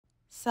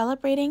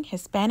Celebrating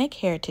Hispanic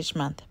Heritage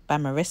Month by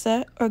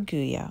Marisa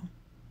Orgullo.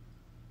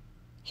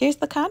 Here's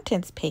the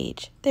contents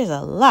page. There's a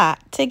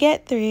lot to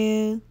get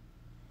through.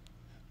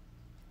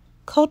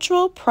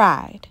 Cultural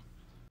pride.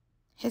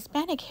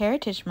 Hispanic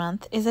Heritage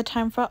Month is a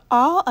time for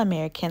all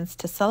Americans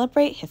to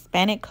celebrate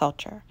Hispanic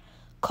culture.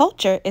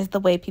 Culture is the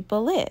way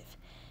people live.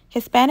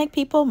 Hispanic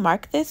people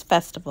mark this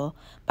festival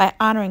by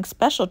honoring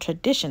special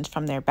traditions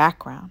from their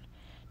background.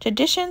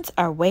 Traditions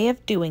are a way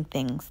of doing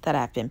things that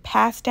have been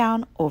passed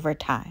down over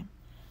time.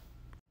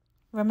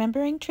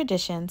 Remembering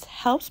traditions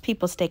helps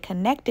people stay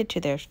connected to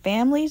their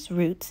families'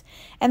 roots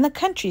and the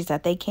countries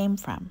that they came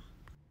from.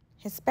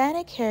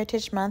 Hispanic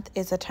Heritage Month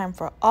is a time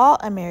for all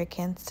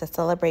Americans to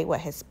celebrate what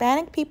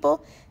Hispanic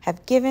people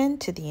have given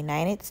to the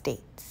United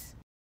States.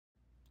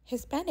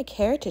 Hispanic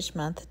Heritage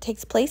Month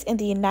takes place in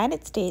the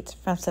United States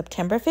from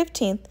September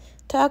 15th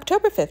to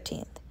October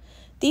 15th.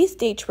 These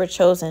dates were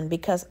chosen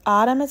because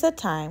autumn is a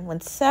time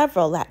when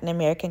several Latin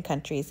American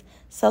countries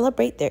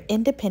celebrate their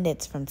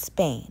independence from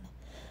Spain.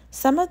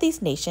 Some of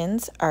these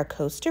nations are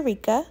Costa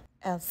Rica,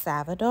 El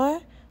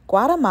Salvador,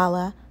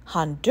 Guatemala,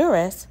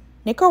 Honduras,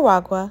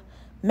 Nicaragua,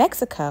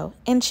 Mexico,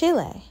 and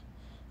Chile.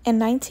 In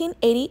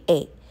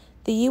 1988,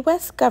 the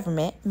U.S.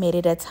 government made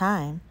it a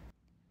time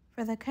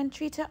for the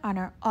country to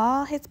honor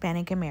all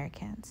Hispanic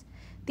Americans.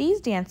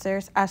 These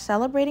dancers are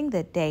celebrating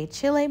the day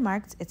Chile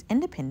marks its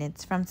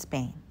independence from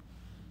Spain.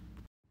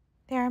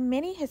 There are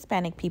many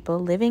Hispanic people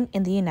living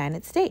in the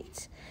United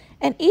States,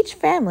 and each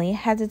family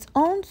has its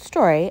own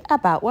story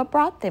about what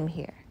brought them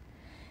here.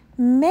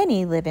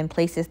 Many live in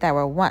places that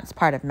were once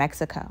part of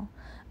Mexico.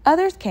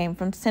 Others came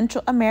from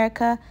Central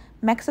America,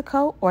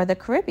 Mexico, or the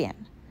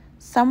Caribbean.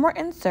 Some were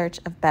in search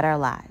of better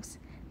lives.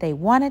 They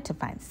wanted to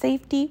find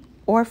safety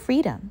or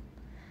freedom.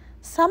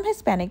 Some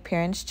Hispanic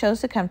parents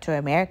chose to come to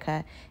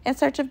America in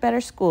search of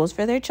better schools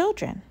for their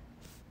children.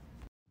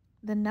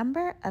 The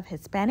number of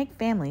Hispanic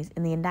families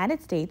in the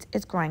United States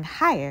is growing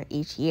higher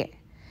each year.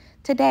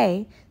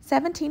 Today,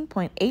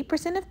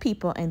 17.8% of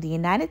people in the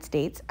United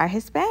States are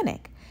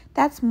Hispanic.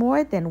 That's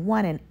more than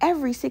 1 in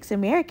every 6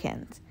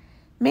 Americans.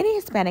 Many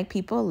Hispanic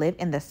people live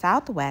in the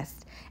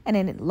Southwest and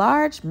in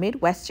large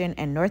Midwestern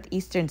and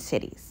Northeastern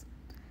cities.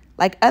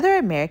 Like other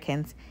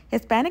Americans,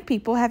 Hispanic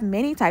people have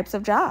many types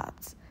of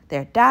jobs.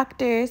 They're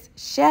doctors,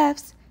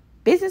 chefs,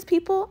 business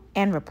people,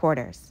 and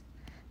reporters.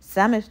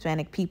 Some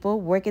Hispanic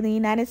people work in the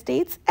United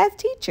States as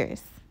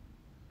teachers.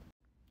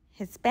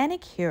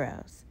 Hispanic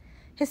heroes.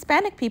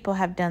 Hispanic people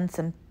have done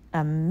some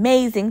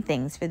amazing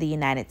things for the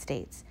United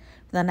States.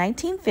 From the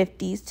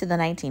 1950s to the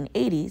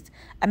 1980s,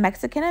 a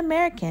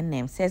Mexican-American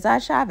named Cesar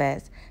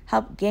Chavez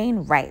helped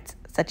gain rights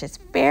such as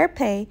fair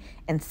pay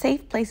and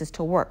safe places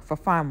to work for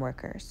farm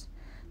workers.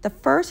 The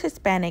first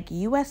Hispanic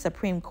U.S.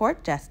 Supreme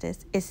Court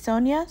Justice is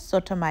Sonia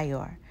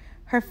Sotomayor.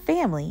 Her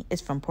family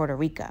is from Puerto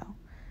Rico.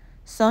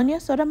 Sonia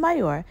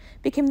Sotomayor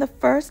became the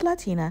first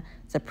Latina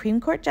Supreme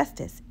Court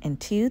Justice in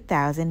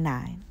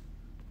 2009.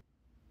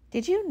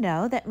 Did you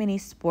know that many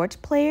sports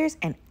players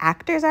and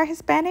actors are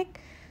Hispanic?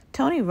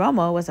 Tony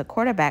Romo was a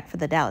quarterback for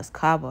the Dallas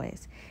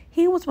Cowboys.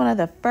 He was one of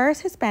the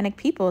first Hispanic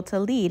people to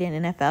lead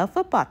an NFL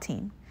football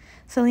team.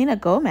 Selena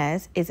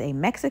Gomez is a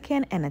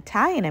Mexican and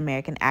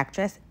Italian-American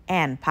actress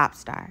and pop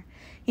star.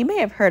 You may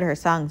have heard her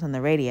songs on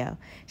the radio.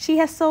 She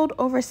has sold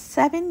over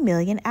 7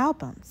 million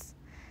albums.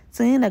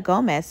 Selena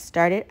Gomez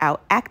started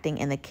out acting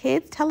in the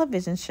kids'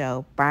 television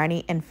show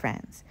Barney and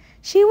Friends.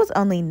 She was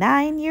only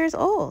 9 years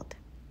old.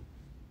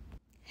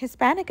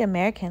 Hispanic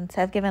Americans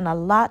have given a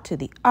lot to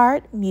the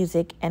art,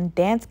 music, and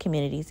dance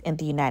communities in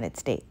the United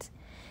States.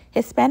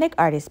 Hispanic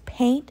artists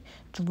paint,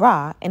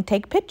 draw, and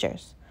take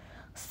pictures.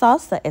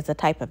 Salsa is a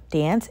type of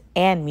dance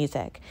and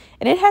music,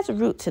 and it has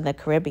roots in the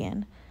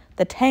Caribbean.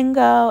 The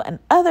tango and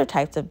other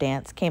types of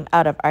dance came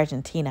out of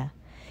Argentina.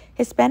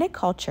 Hispanic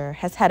culture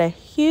has had a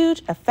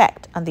huge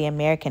effect on the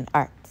American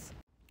arts.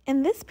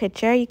 In this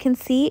picture, you can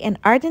see an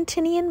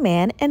Argentinian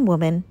man and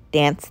woman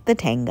dance the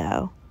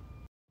tango.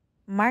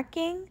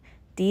 Marking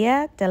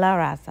Dia de la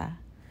Raza,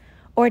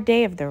 or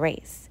Day of the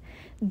Race.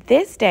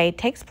 This day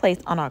takes place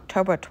on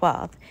October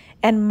 12th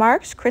and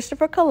marks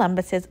Christopher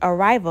Columbus's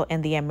arrival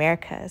in the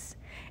Americas.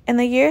 In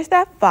the years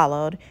that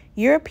followed,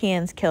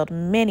 Europeans killed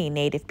many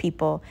native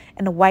people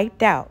and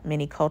wiped out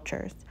many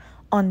cultures.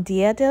 On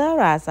Dia de la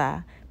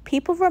Raza,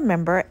 people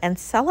remember and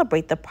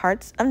celebrate the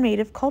parts of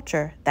native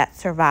culture that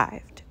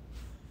survived.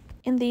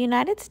 In the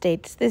United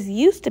States, this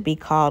used to be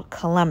called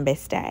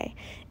Columbus Day.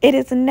 It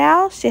is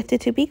now shifted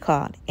to be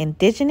called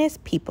Indigenous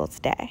Peoples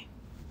Day.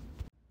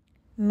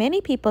 Many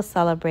people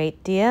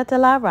celebrate Dia de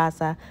la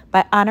Raza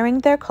by honoring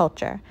their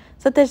culture,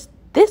 such as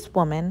this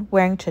woman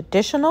wearing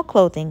traditional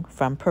clothing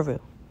from Peru.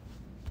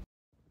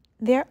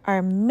 There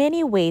are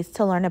many ways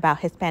to learn about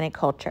Hispanic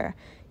culture.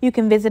 You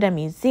can visit a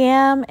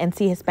museum and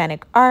see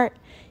Hispanic art.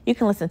 You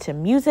can listen to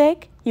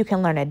music. You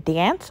can learn a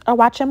dance or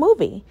watch a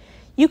movie.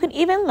 You can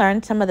even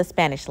learn some of the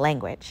Spanish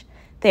language.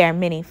 There are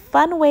many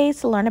fun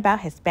ways to learn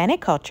about Hispanic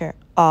culture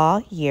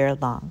all year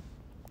long.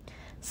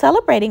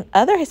 Celebrating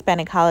other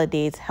Hispanic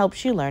holidays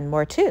helps you learn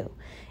more too.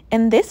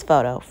 In this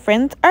photo,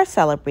 friends are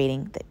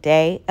celebrating the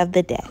Day of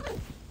the Dead.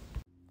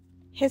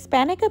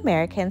 Hispanic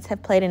Americans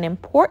have played an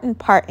important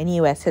part in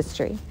U.S.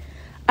 history.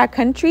 Our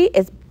country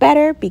is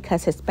better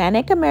because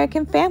Hispanic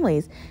American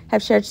families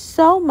have shared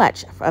so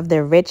much of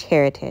their rich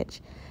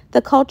heritage.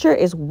 The culture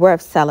is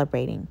worth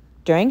celebrating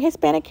during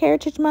Hispanic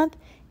Heritage Month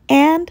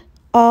and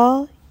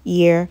all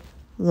year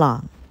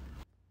long.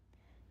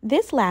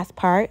 This last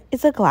part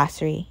is a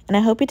glossary, and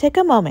I hope you take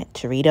a moment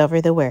to read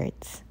over the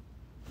words.